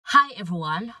Hi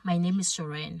everyone, my name is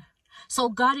Shireen. So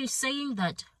God is saying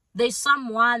that there's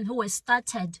someone who has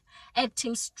started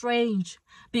acting strange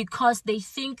because they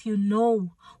think you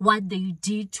know what they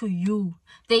did to you.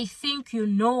 They think you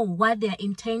know what their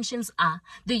intentions are.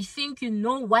 They think you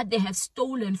know what they have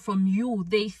stolen from you.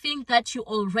 They think that you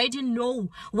already know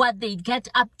what they get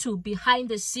up to behind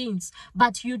the scenes,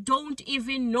 but you don't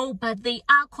even know, but they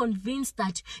are convinced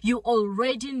that you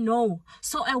already know.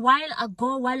 So a while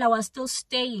ago, while I was still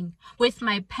staying with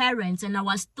my parents and I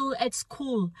was still at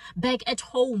school, back at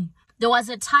home, there was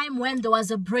a time when there was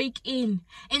a break-in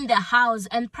in the house,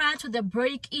 and prior to the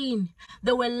break-in,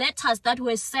 there were letters that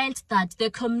were sent that the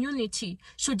community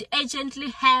should urgently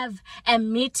have a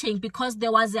meeting because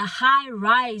there was a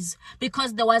rise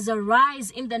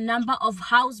in the number of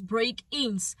house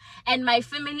break-ins. And my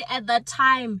family at that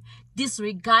time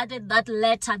disregarded that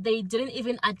letter. They didn't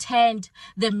even attend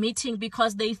the meeting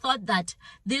because they thought that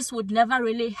this would never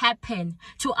really happen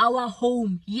to our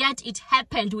home. Yet it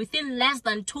happened. Within less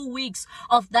than 2 weeks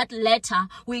of that letter,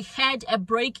 we had a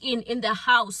break-in in the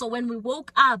house. So when we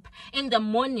woke up in the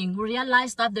morning, we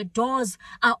realized that the doors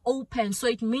are open. So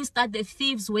it means that the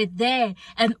thieves were there,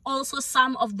 and also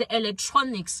some of the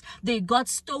electronics, they got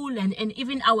stolen, and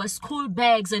even our school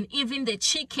bags, and even the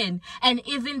chicken, and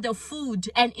even the food,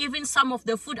 and even some of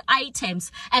the food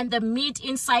items and the meat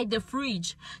inside the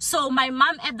fridge. So my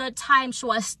mom at that time, she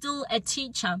was still a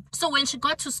teacher. So when she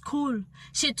got to school,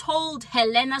 she told her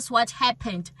learners what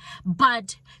happened,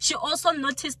 but she also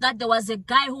noticed that there was a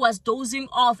guy who was dozing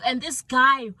off, and this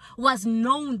guy was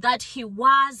known that he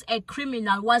was a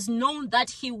criminal, was known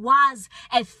that he was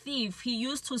a thief. He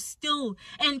used to steal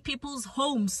in people's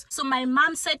homes. So my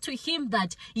mom said to him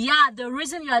that, yeah, the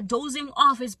reason you are dozing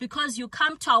off is because you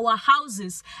come to our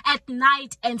houses at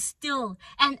night and steal.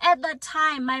 And at that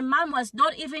time, my mom was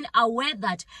not even aware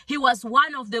that he was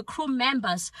one of the crew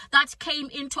members that came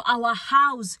into our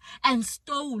house and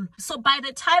stole. So by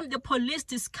the time the police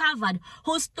discovered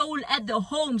who stole at the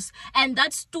homes, and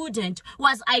that student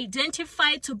was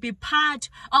identified to be part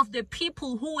of the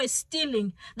people who were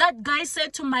stealing, that guy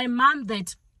said to my mom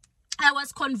that, I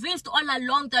was convinced all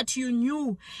along that you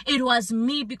knew it was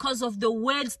me because of the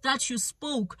words that you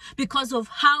spoke, because of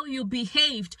how you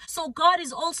behaved. So God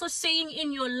is also saying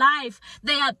in your life,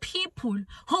 there are people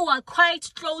who are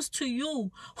quite close to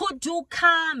you, who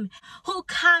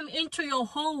come into your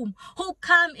home, who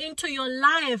come into your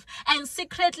life and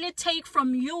secretly take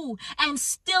from you and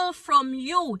steal from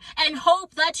you and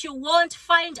hope that you won't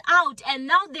find out. And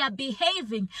now they are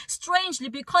behaving strangely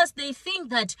because they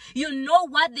think that you know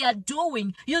what they are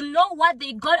doing, you know what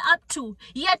they got up to,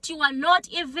 yet you are not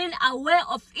even aware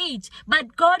of it.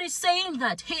 But God is saying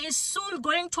that He is soon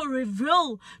going to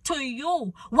reveal to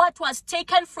you what was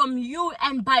taken from you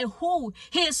and by who.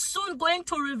 He is soon going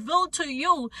to reveal to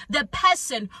you the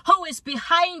person who is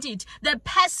behind it, the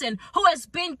person who has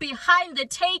been behind the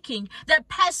taking, the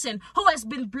person who has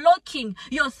been blocking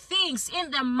your things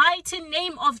in the mighty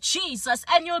name of Jesus.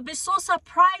 And you'll be so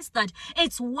surprised that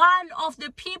it's one of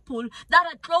the people that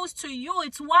are close to you.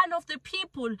 It's one of the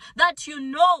people that you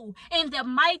know, in the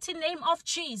mighty name of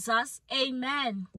Jesus. Amen.